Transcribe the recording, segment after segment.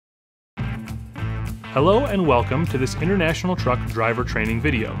Hello and welcome to this International Truck Driver Training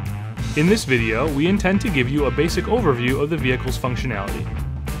video. In this video, we intend to give you a basic overview of the vehicle's functionality.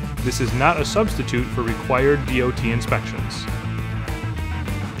 This is not a substitute for required DOT inspections.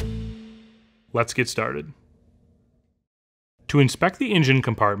 Let's get started. To inspect the engine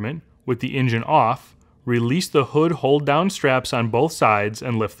compartment, with the engine off, release the hood hold-down straps on both sides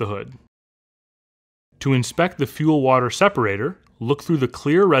and lift the hood. To inspect the fuel-water separator, look through the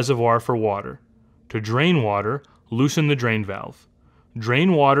clear reservoir for water. To drain water, loosen the drain valve.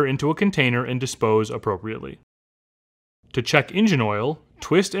 Drain water into a container and dispose appropriately. To check engine oil,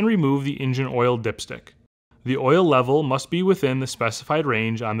 twist and remove the engine oil dipstick. The oil level must be within the specified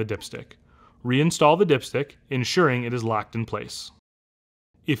range on the dipstick. Reinstall the dipstick, ensuring it is locked in place.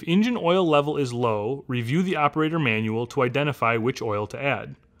 If engine oil level is low, review the operator manual to identify which oil to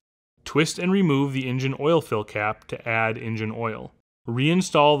add. Twist and remove the engine oil fill cap to add engine oil.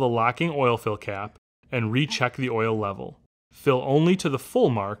 Reinstall the locking oil fill cap and recheck the oil level. Fill only to the full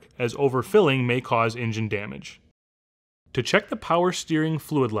mark, as overfilling may cause engine damage. To check the power steering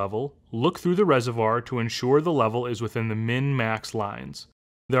fluid level, look through the reservoir to ensure the level is within the min-max lines.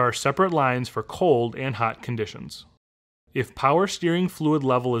 There are separate lines for cold and hot conditions. If power steering fluid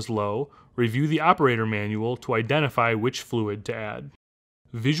level is low, review the operator manual to identify which fluid to add.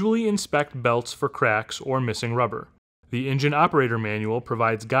 Visually inspect belts for cracks or missing rubber. The engine operator manual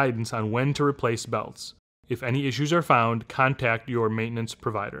provides guidance on when to replace belts. If any issues are found, contact your maintenance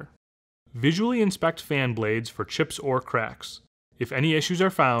provider. Visually inspect fan blades for chips or cracks. If any issues are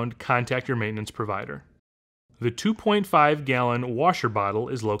found, contact your maintenance provider. The 2.5-gallon washer bottle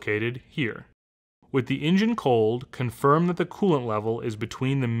is located here. With the engine cold, confirm that the coolant level is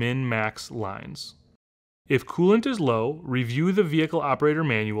between the min-max lines. If coolant is low, review the vehicle operator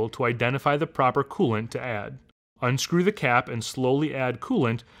manual to identify the proper coolant to add. Unscrew the cap and slowly add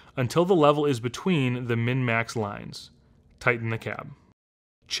coolant until the level is between the min-max lines. Tighten the cap.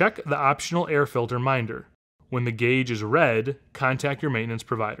 Check the optional air filter minder. When the gauge is red, contact your maintenance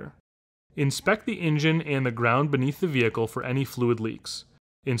provider. Inspect the engine and the ground beneath the vehicle for any fluid leaks.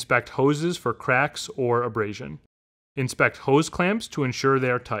 Inspect hoses for cracks or abrasion. Inspect hose clamps to ensure they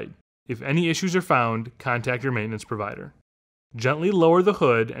are tight. If any issues are found, contact your maintenance provider. Gently lower the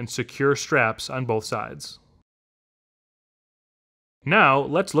hood and secure straps on both sides. Now,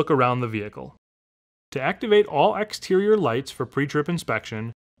 let's look around the vehicle. To activate all exterior lights for pre-trip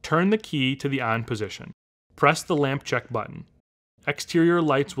inspection, turn the key to the on position. Press the lamp check button. Exterior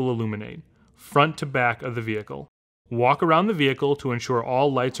lights will illuminate, front to back of the vehicle. Walk around the vehicle to ensure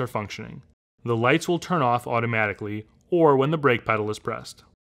all lights are functioning. The lights will turn off automatically or when the brake pedal is pressed.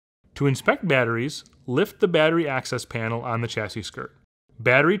 To inspect batteries, lift the battery access panel on the chassis skirt.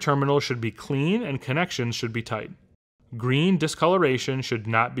 Battery terminals should be clean and connections should be tight. Green discoloration should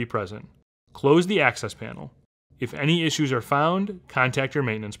not be present. Close the access panel. If any issues are found, contact your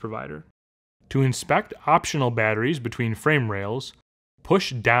maintenance provider. To inspect optional batteries between frame rails,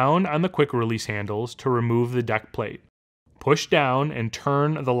 push down on the quick release handles to remove the deck plate. Push down and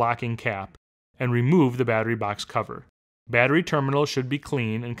turn the locking cap, and remove the battery box cover. Battery terminals should be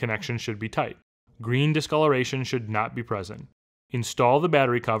clean and connections should be tight. Green discoloration should not be present. Install the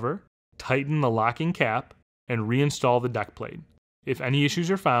battery cover, tighten the locking cap, and reinstall the deck plate. If any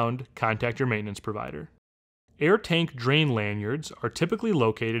issues are found, contact your maintenance provider. Air tank drain lanyards are typically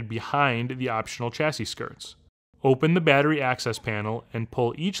located behind the optional chassis skirts. Open the battery access panel and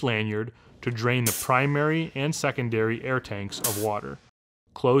pull each lanyard to drain the primary and secondary air tanks of water.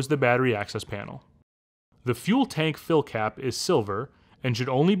 Close the battery access panel. The fuel tank fill cap is silver and should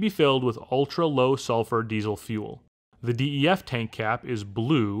only be filled with ultra-low sulfur diesel fuel. The DEF tank cap is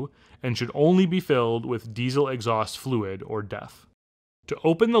blue and should only be filled with diesel exhaust fluid or DEF. To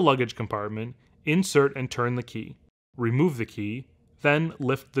open the luggage compartment, insert and turn the key. Remove the key, then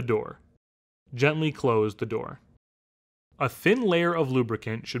lift the door. Gently close the door. A thin layer of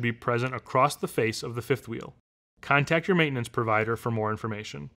lubricant should be present across the face of the fifth wheel. Contact your maintenance provider for more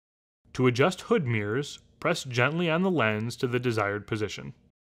information. To adjust hood mirrors, press gently on the lens to the desired position.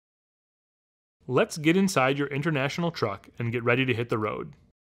 Let's get inside your International truck and get ready to hit the road.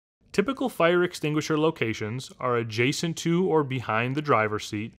 Typical fire extinguisher locations are adjacent to or behind the driver's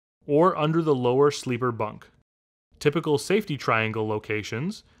seat or under the lower sleeper bunk. Typical safety triangle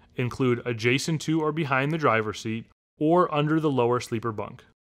locations include adjacent to or behind the driver's seat or under the lower sleeper bunk.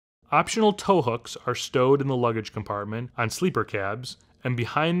 Optional tow hooks are stowed in the luggage compartment on sleeper cabs and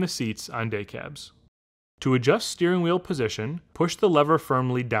behind the seats on day cabs. To adjust steering wheel position, push the lever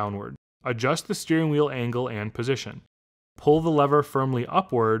firmly downward. Adjust the steering wheel angle and position. Pull the lever firmly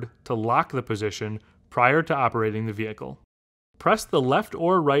upward to lock the position prior to operating the vehicle. Press the left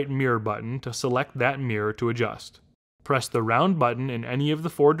or right mirror button to select that mirror to adjust. Press the round button in any of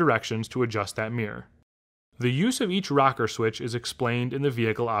the 4 directions to adjust that mirror. The use of each rocker switch is explained in the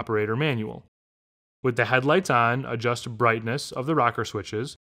Vehicle Operator Manual. With the headlights on, adjust brightness of the rocker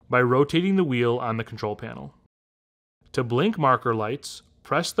switches by rotating the wheel on the control panel. To blink marker lights,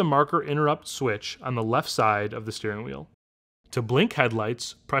 press the marker interrupt switch on the left side of the steering wheel. To blink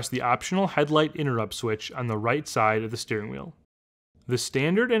headlights, press the optional headlight interrupt switch on the right side of the steering wheel. The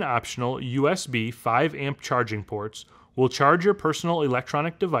standard and optional USB 5-amp charging ports will charge your personal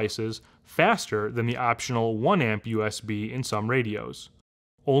electronic devices faster than the optional 1-amp USB in some radios.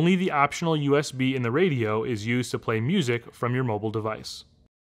 Only the optional USB in the radio is used to play music from your mobile device.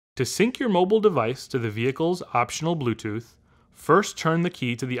 To sync your mobile device to the vehicle's optional Bluetooth, first turn the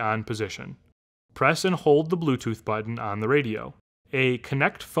key to the on position. Press and hold the Bluetooth button on the radio. A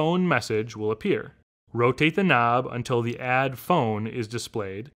Connect Phone message will appear. Rotate the knob until the Add Phone is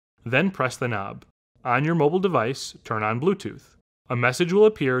displayed, then press the knob. On your mobile device, turn on Bluetooth. A message will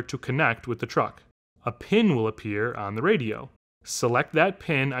appear to connect with the truck. A pin will appear on the radio. Select that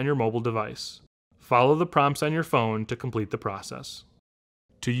pin on your mobile device. Follow the prompts on your phone to complete the process.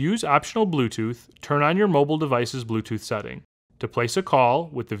 To use optional Bluetooth, turn on your mobile device's Bluetooth setting. To place a call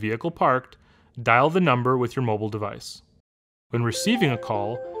with the vehicle parked, dial the number with your mobile device. When receiving a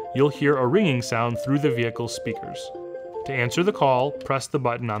call, you'll hear a ringing sound through the vehicle's speakers. To answer the call, press the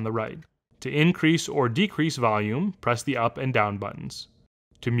button on the right. To increase or decrease volume, press the up and down buttons.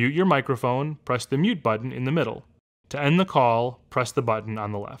 To mute your microphone, press the mute button in the middle. To end the call, press the button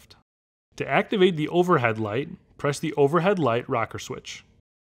on the left. To activate the overhead light, press the overhead light rocker switch.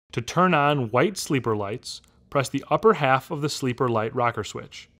 To turn on white sleeper lights, press the upper half of the sleeper light rocker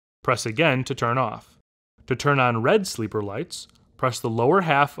switch. Press again to turn off. To turn on red sleeper lights, press the lower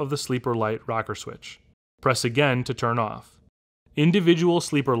half of the sleeper light rocker switch. Press again to turn off. Individual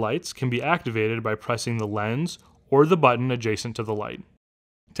sleeper lights can be activated by pressing the lens or the button adjacent to the light.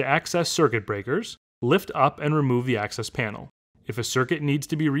 To access circuit breakers, lift up and remove the access panel. If a circuit needs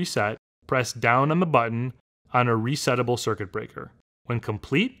to be reset, press down on the button on a resettable circuit breaker. When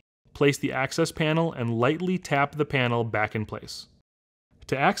complete, place the access panel and lightly tap the panel back in place.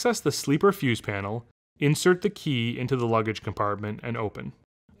 To access the sleeper fuse panel, insert the key into the luggage compartment and open.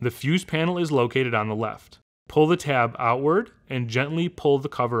 The fuse panel is located on the left. Pull the tab outward and gently pull the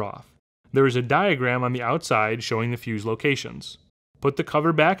cover off. There is a diagram on the outside showing the fuse locations. Put the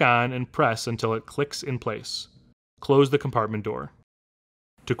cover back on and press until it clicks in place. Close the compartment door.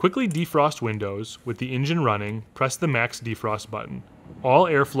 To quickly defrost windows, with the engine running, press the max defrost button. All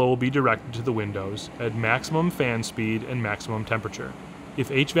airflow will be directed to the windows at maximum fan speed and maximum temperature. If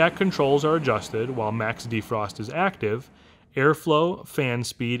HVAC controls are adjusted while max defrost is active, airflow, fan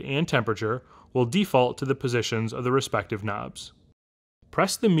speed, and temperature will default to the positions of the respective knobs.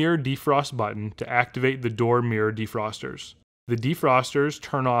 Press the mirror defrost button to activate the door mirror defrosters. The defrosters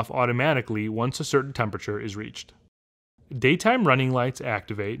turn off automatically once a certain temperature is reached. Daytime running lights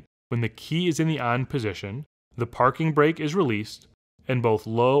activate when the key is in the on position, the parking brake is released, and both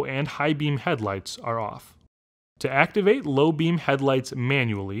low and high beam headlights are off. To activate low beam headlights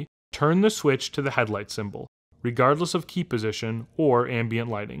manually, turn the switch to the headlight symbol, regardless of key position or ambient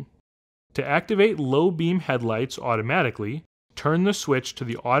lighting. To activate low beam headlights automatically, turn the switch to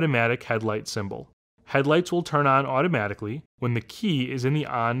the automatic headlight symbol. Headlights will turn on automatically when the key is in the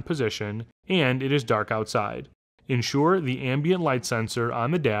on position and it is dark outside. Ensure the ambient light sensor on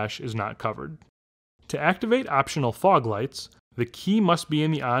the dash is not covered. To activate optional fog lights, the key must be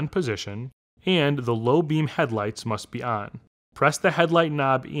in the on position and the low beam headlights must be on. Press the headlight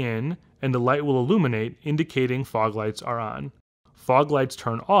knob in and the light will illuminate, indicating fog lights are on. Fog lights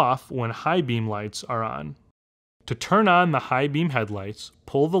turn off when high beam lights are on. To turn on the high beam headlights,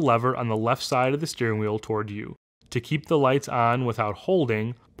 pull the lever on the left side of the steering wheel toward you. To keep the lights on without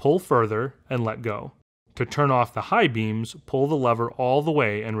holding, pull further and let go. To turn off the high beams, pull the lever all the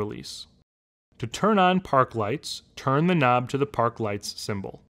way and release. To turn on park lights, turn the knob to the park lights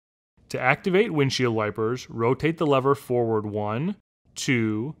symbol. To activate windshield wipers, rotate the lever forward 1,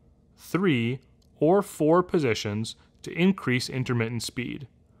 2, 3, or 4 positions to increase intermittent speed.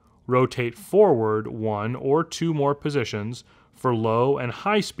 Rotate forward 1 or 2 more positions for low and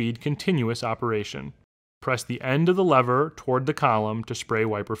high speed continuous operation. Press the end of the lever toward the column to spray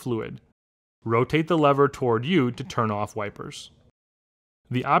wiper fluid. Rotate the lever toward you to turn off wipers.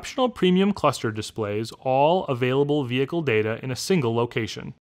 The optional premium cluster displays all available vehicle data in a single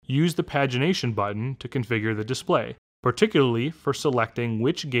location. Use the pagination button to configure the display, particularly for selecting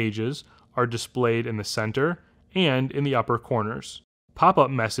which gauges are displayed in the center and in the upper corners.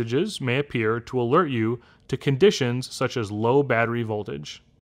 Pop-up messages may appear to alert you to conditions such as low battery voltage.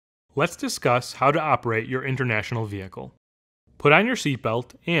 Let's discuss how to operate your international vehicle. Put on your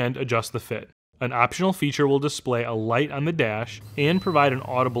seatbelt and adjust the fit. An optional feature will display a light on the dash and provide an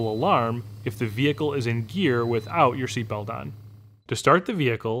audible alarm if the vehicle is in gear without your seatbelt on. To start the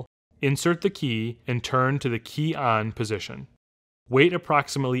vehicle, insert the key and turn to the key on position. Wait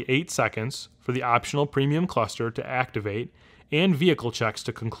approximately 8 seconds for the optional premium cluster to activate and vehicle checks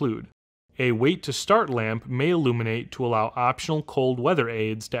to conclude. A wait to start lamp may illuminate to allow optional cold weather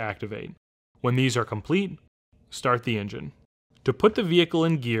aids to activate. When these are complete, start the engine. To put the vehicle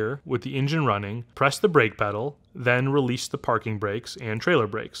in gear with the engine running, press the brake pedal, then release the parking brakes and trailer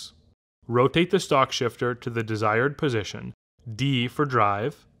brakes. Rotate the stalk shifter to the desired position, D for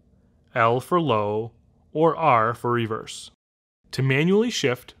drive, L for low, or R for reverse. To manually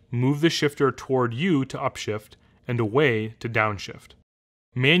shift, move the shifter toward you to upshift and away to downshift.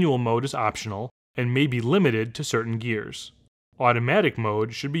 Manual mode is optional and may be limited to certain gears. Automatic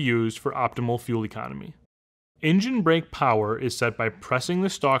mode should be used for optimal fuel economy. Engine brake power is set by pressing the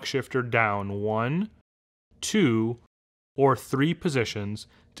stalk shifter down 1, 2, or 3 positions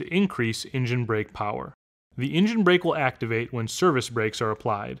to increase engine brake power. The engine brake will activate when service brakes are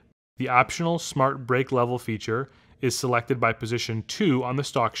applied. The optional Smart Brake Level feature is selected by position 2 on the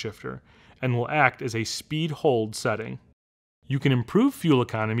stalk shifter and will act as a speed hold setting. You can improve fuel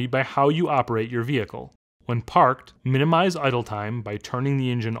economy by how you operate your vehicle. When parked, minimize idle time by turning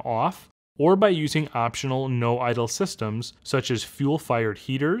the engine off or by using optional no-idle systems such as fuel-fired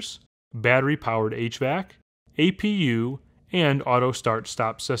heaters, battery-powered HVAC, APU, and auto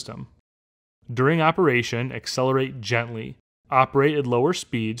start-stop system. During operation, accelerate gently, operate at lower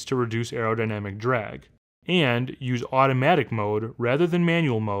speeds to reduce aerodynamic drag, and use automatic mode rather than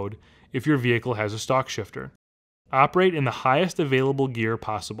manual mode if your vehicle has a stalk shifter. Operate in the highest available gear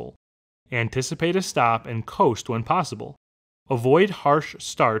possible. Anticipate a stop and coast when possible. Avoid harsh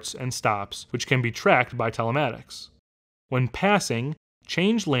starts and stops, which can be tracked by telematics. When passing,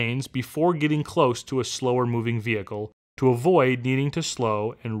 change lanes before getting close to a slower moving vehicle to avoid needing to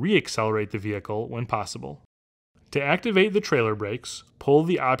slow and re-accelerate the vehicle when possible. To activate the trailer brakes, pull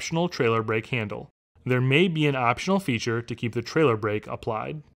the optional trailer brake handle. There may be an optional feature to keep the trailer brake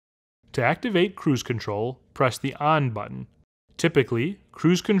applied. To activate cruise control, press the on button. Typically,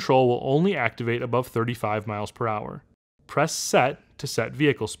 cruise control will only activate above 35 miles per hour. Press set to set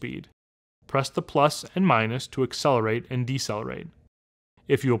vehicle speed. Press the plus and minus to accelerate and decelerate.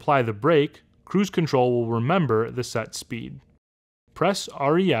 If you apply the brake, cruise control will remember the set speed. Press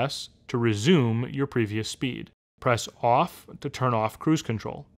RES to resume your previous speed. Press off to turn off cruise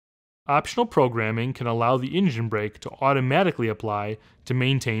control. Optional programming can allow the engine brake to automatically apply to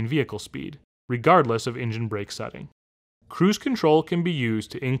maintain vehicle speed, regardless of engine brake setting. Cruise control can be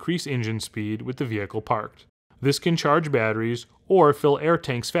used to increase engine speed with the vehicle parked. This can charge batteries or fill air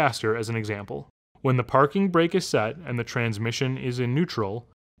tanks faster as an example. When the parking brake is set and the transmission is in neutral,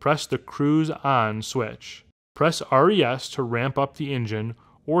 press the cruise on switch. Press RES to ramp up the engine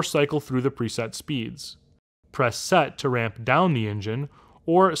or cycle through the preset speeds. Press set to ramp down the engine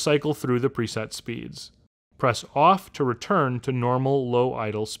or cycle through the preset speeds. Press off to return to normal low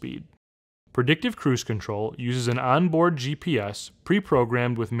idle speed. Predictive Cruise Control uses an onboard GPS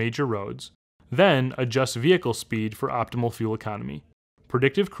pre-programmed with major roads, then adjusts vehicle speed for optimal fuel economy.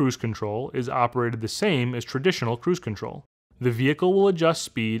 Predictive Cruise Control is operated the same as traditional cruise control. The vehicle will adjust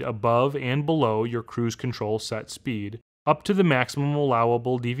speed above and below your cruise control set speed, up to the maximum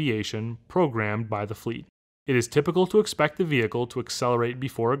allowable deviation programmed by the fleet. It is typical to expect the vehicle to accelerate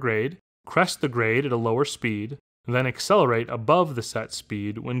before a grade, crest the grade at a lower speed, then accelerate above the set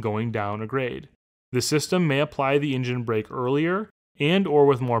speed when going down a grade. The system may apply the engine brake earlier and or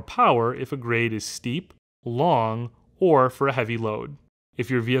with more power if a grade is steep, long, or for a heavy load.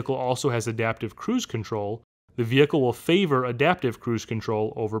 If your vehicle also has adaptive cruise control, the vehicle will favor adaptive cruise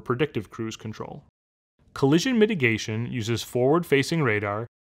control over predictive cruise control. Collision mitigation uses forward-facing radar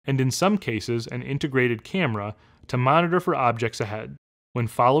and in some cases an integrated camera to monitor for objects ahead. When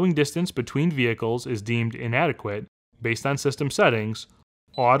following distance between vehicles is deemed inadequate, based on system settings,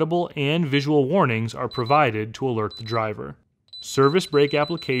 audible and visual warnings are provided to alert the driver. Service brake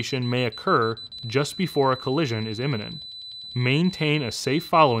application may occur just before a collision is imminent. Maintain a safe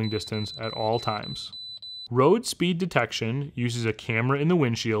following distance at all times. Road speed detection uses a camera in the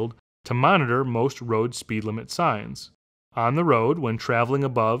windshield to monitor most road speed limit signs. On the road, when traveling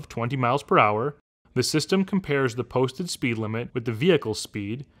above 20 miles per hour, the system compares the posted speed limit with the vehicle's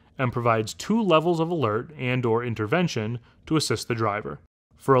speed and provides 2 levels of alert and/or intervention to assist the driver.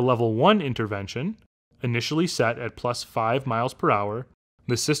 For a level 1 intervention, initially set at +5 miles per hour,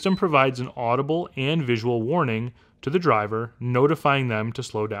 the system provides an audible and visual warning to the driver, notifying them to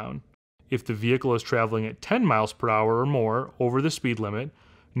slow down. If the vehicle is traveling at 10 miles per hour or more over the speed limit,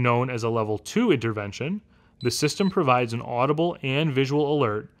 known as a Level 2 intervention, the system provides an audible and visual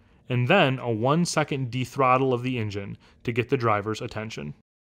alert, and then a 1-second dethrottle of the engine to get the driver's attention.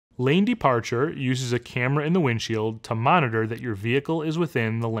 Lane departure uses a camera in the windshield to monitor that your vehicle is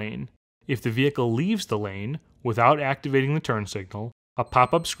within the lane. If the vehicle leaves the lane without activating the turn signal, a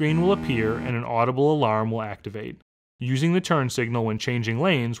pop-up screen will appear and an audible alarm will activate. Using the turn signal when changing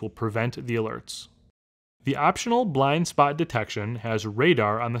lanes will prevent the alerts. The optional blind spot detection has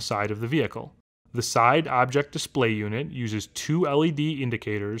radar on the side of the vehicle. The side object display unit uses 2 LED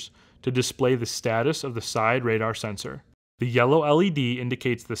indicators to display the status of the side radar sensor. The yellow LED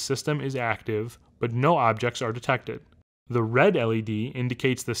indicates the system is active, but no objects are detected. The red LED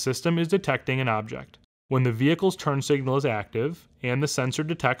indicates the system is detecting an object. When the vehicle's turn signal is active and the sensor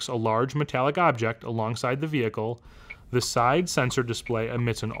detects a large metallic object alongside the vehicle, the side sensor display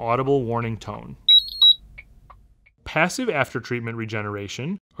emits an audible warning tone. Passive aftertreatment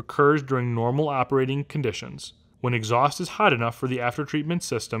regeneration occurs during normal operating conditions, when exhaust is hot enough for the aftertreatment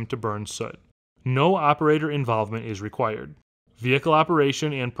system to burn soot. No operator involvement is required. Vehicle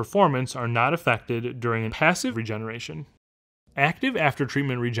operation and performance are not affected during passive regeneration. Active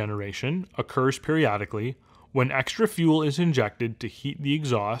aftertreatment regeneration occurs periodically when extra fuel is injected to heat the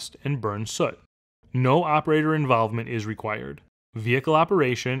exhaust and burn soot. No operator involvement is required. Vehicle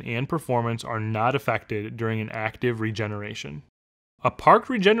operation and performance are not affected during an active regeneration. A parked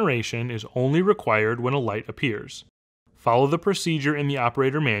regeneration is only required when a light appears. Follow the procedure in the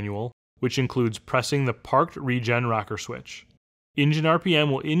operator manual, which includes pressing the parked regen rocker switch. Engine RPM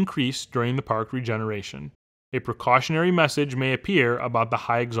will increase during the parked regeneration. A precautionary message may appear about the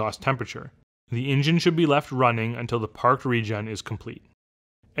high exhaust temperature. The engine should be left running until the parked regen is complete.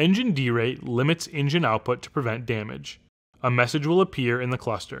 Engine derate limits engine output to prevent damage. A message will appear in the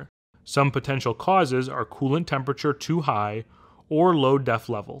cluster. Some potential causes are coolant temperature too high or low def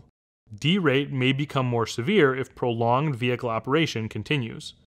level. Derate may become more severe if prolonged vehicle operation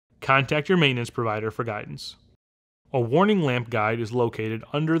continues. Contact your maintenance provider for guidance. A warning lamp guide is located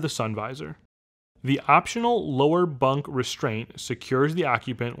under the sun visor. The optional lower bunk restraint secures the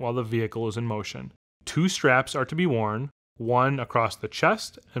occupant while the vehicle is in motion. 2 straps are to be worn, one across the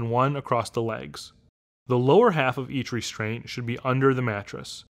chest and one across the legs. The lower half of each restraint should be under the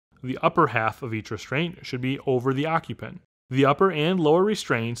mattress. The upper half of each restraint should be over the occupant. The upper and lower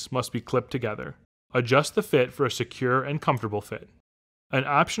restraints must be clipped together. Adjust the fit for a secure and comfortable fit. An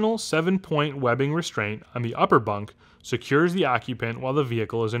optional 7-point webbing restraint on the upper bunk secures the occupant while the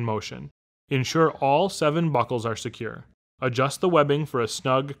vehicle is in motion. Ensure all 7 buckles are secure. Adjust the webbing for a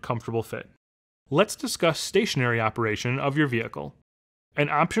snug, comfortable fit. Let's discuss stationary operation of your vehicle. An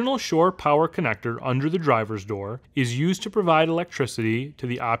optional shore power connector under the driver's door is used to provide electricity to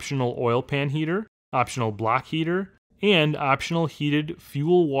the optional oil pan heater, optional block heater, and optional heated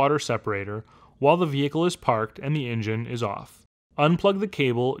fuel water separator while the vehicle is parked and the engine is off. Unplug the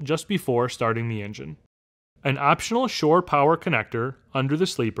cable just before starting the engine. An optional shore power connector under the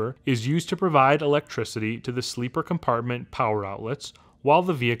sleeper is used to provide electricity to the sleeper compartment power outlets while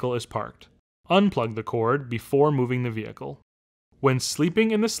the vehicle is parked. Unplug the cord before moving the vehicle. When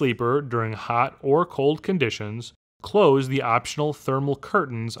sleeping in the sleeper during hot or cold conditions, close the optional thermal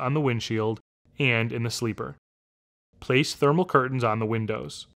curtains on the windshield and in the sleeper. Place thermal curtains on the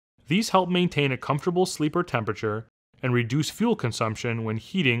windows. These help maintain a comfortable sleeper temperature and reduce fuel consumption when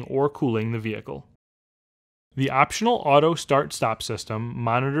heating or cooling the vehicle. The optional auto start-stop system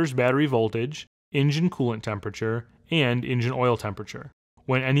monitors battery voltage, engine coolant temperature, and engine oil temperature.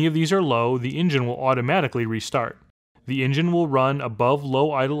 When any of these are low, the engine will automatically restart. The engine will run above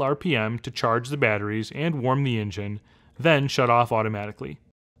low idle RPM to charge the batteries and warm the engine, then shut off automatically.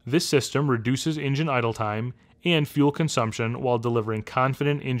 This system reduces engine idle time and fuel consumption while delivering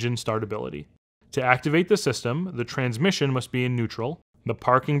confident engine startability. To activate the system, the transmission must be in neutral, the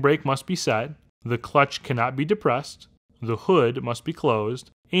parking brake must be set, the clutch cannot be depressed, the hood must be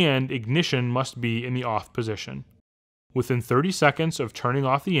closed, and ignition must be in the off position. Within 30 seconds of turning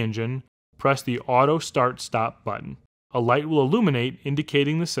off the engine, press the Auto Start Stop button. A light will illuminate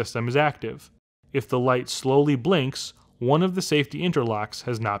indicating the system is active. If the light slowly blinks, one of the safety interlocks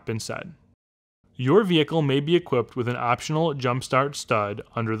has not been set. Your vehicle may be equipped with an optional jump start stud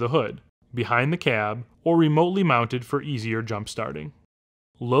under the hood, behind the cab, or remotely mounted for easier jump starting.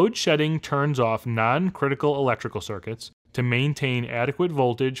 Load shedding turns off non-critical electrical circuits to maintain adequate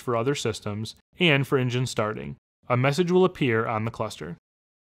voltage for other systems and for engine starting. A message will appear on the cluster.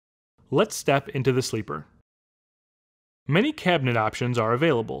 Let's step into the sleeper. Many cabinet options are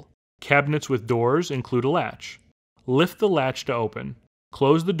available. Cabinets with doors include a latch. Lift the latch to open.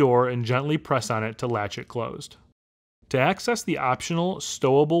 Close the door and gently press on it to latch it closed. To access the optional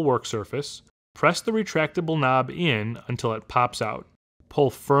stowable work surface, press the retractable knob in until it pops out. Pull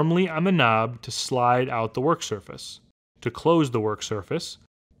firmly on the knob to slide out the work surface. To close the work surface,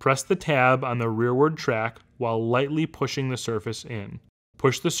 press the tab on the rearward track while lightly pushing the surface in.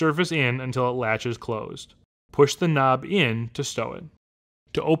 Push the surface in until it latches closed. Push the knob in to stow it.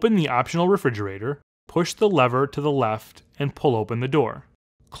 To open the optional refrigerator, push the lever to the left and pull open the door.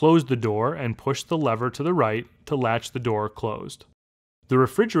 Close the door and push the lever to the right to latch the door closed. The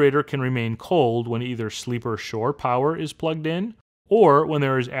refrigerator can remain cold when either sleeper shore power is plugged in or when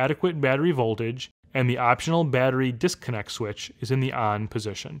there is adequate battery voltage and the optional battery disconnect switch is in the on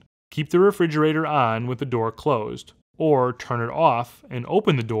position. Keep the refrigerator on with the door closed, or turn it off and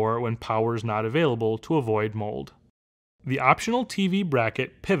open the door when power is not available to avoid mold. The optional TV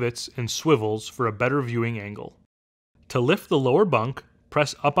bracket pivots and swivels for a better viewing angle. To lift the lower bunk,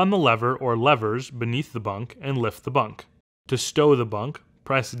 press up on the lever or levers beneath the bunk and lift the bunk. To stow the bunk,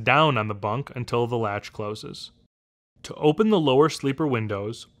 press down on the bunk until the latch closes. To open the lower sleeper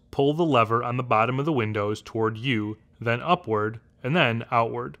windows, pull the lever on the bottom of the windows toward you, then upward, and then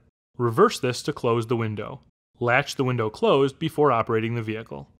outward. Reverse this to close the window. Latch the window closed before operating the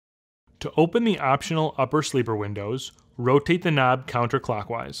vehicle. To open the optional upper sleeper windows, rotate the knob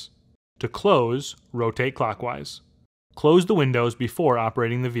counterclockwise. To close, rotate clockwise. Close the windows before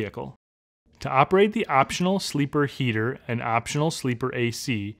operating the vehicle. To operate the optional sleeper heater and optional sleeper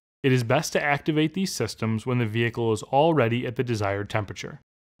AC, it is best to activate these systems when the vehicle is already at the desired temperature.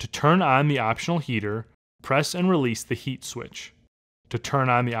 To turn on the optional heater, press and release the heat switch. To turn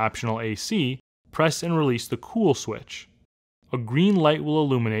on the optional AC, press and release the cool switch. A green light will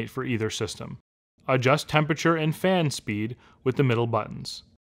illuminate for either system. Adjust temperature and fan speed with the middle buttons.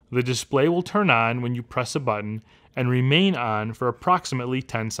 The display will turn on when you press a button and remain on for approximately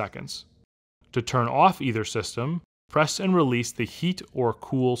 10 seconds. To turn off either system, press and release the heat or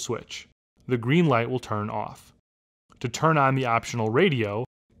cool switch. The green light will turn off. To turn on the optional radio,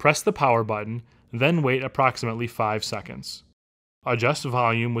 press the power button, then wait approximately 5 seconds. Adjust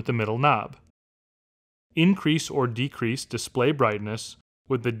volume with the middle knob. Increase or decrease display brightness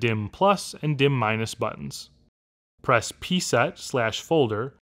with the dim plus and dim minus buttons. Press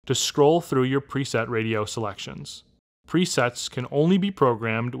preset/folder to scroll through your preset radio selections. Presets can only be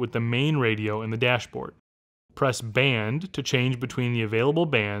programmed with the main radio in the dashboard. Press band to change between the available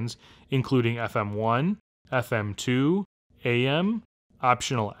bands, including FM1, FM2, AM,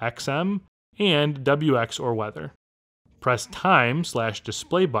 optional XM, and WX or weather. Press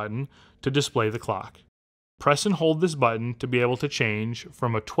time/display button to display the clock. Press and hold this button to be able to change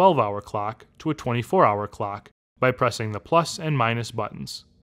from a 12-hour clock to a 24-hour clock by pressing the plus and minus buttons.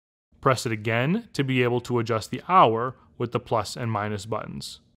 Press it again to be able to adjust the hour with the plus and minus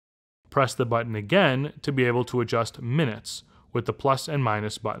buttons. Press the button again to be able to adjust minutes with the plus and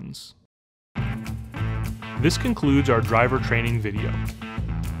minus buttons. This concludes our driver training video.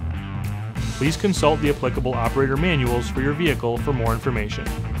 Please consult the applicable operator manuals for your vehicle for more information.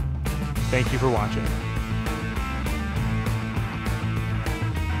 Thank you for watching.